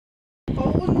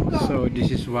So this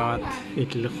is what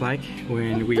it looked like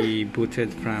when we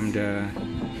booted from the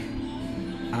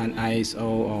an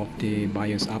ISO of the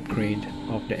BIOS upgrade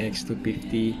of the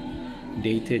X250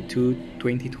 dated to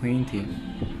 2020.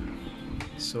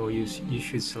 So you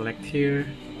should select here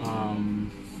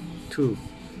to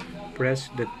press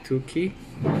the 2 key.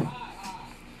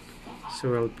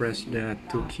 So I'll press the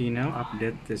 2 key now,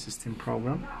 update the system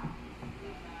program.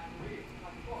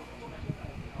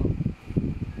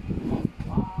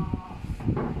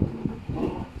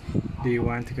 Do you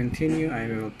want to continue? I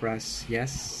will press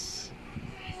yes.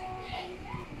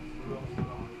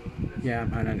 Yeah,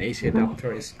 and an AC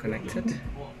adapter is connected.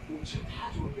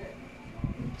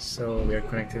 So we are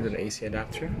connected to the AC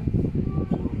adapter.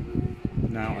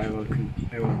 Now I will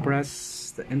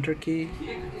press the enter key.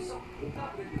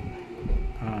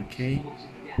 Okay.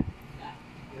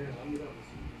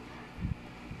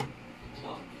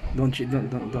 Don't.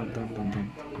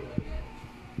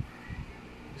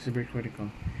 This is very critical.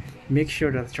 Make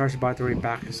sure that the charge battery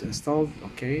pack is installed.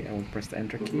 Okay, I will press the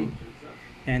enter key.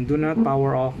 And do not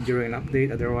power off during an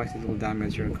update, otherwise it will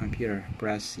damage your computer.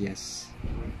 Press yes.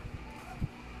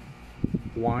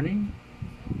 Warning.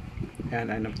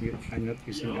 And I'm not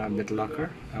using a BitLocker.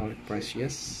 I will press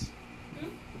yes.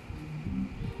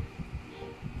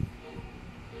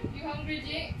 You hungry,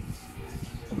 Jake?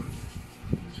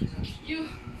 You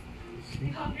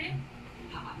hungry?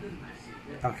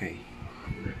 Okay.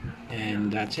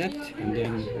 And that's it. And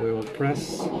then we will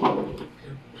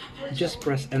just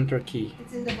press enter key.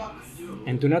 It's in the box.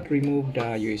 And do not remove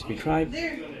the USB drive.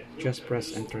 Just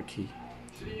press enter key.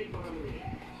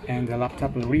 And the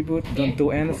laptop will reboot. Don't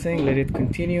do anything, let it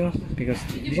continue, because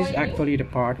this is actually the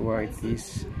part where it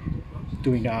is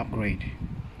doing the upgrade.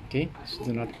 Okay, so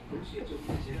do not.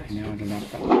 Now the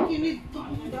laptop.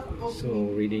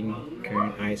 So reading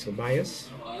current ISO BIOS.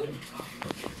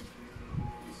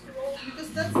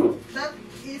 Because that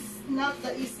is not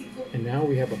the easy code. And now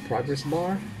we have a progress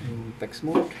bar in text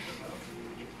mode.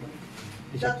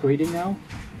 It's upgrading now.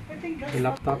 The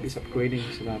laptop is upgrading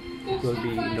so that it will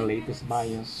be in the latest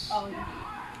BIOS. Oh, yeah.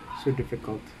 So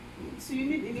difficult. So you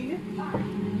need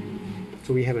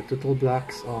So we have a total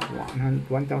blocks of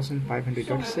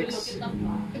 1536.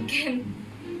 Again.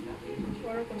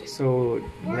 So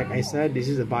like I said, this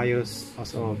is the BIOS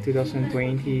of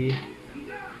 2020,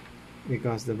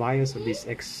 because the BIOS of this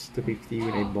X250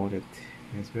 when I bought it,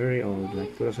 it's very old,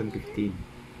 like 2015.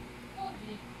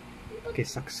 Okay,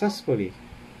 successfully.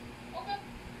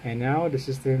 And now the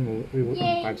system will reboot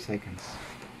in 5 seconds.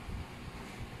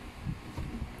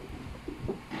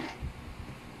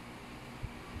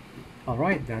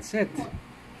 Alright, that's it.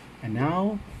 And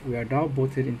now we are now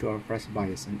booted into our fresh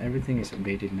BIOS and everything is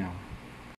updated now.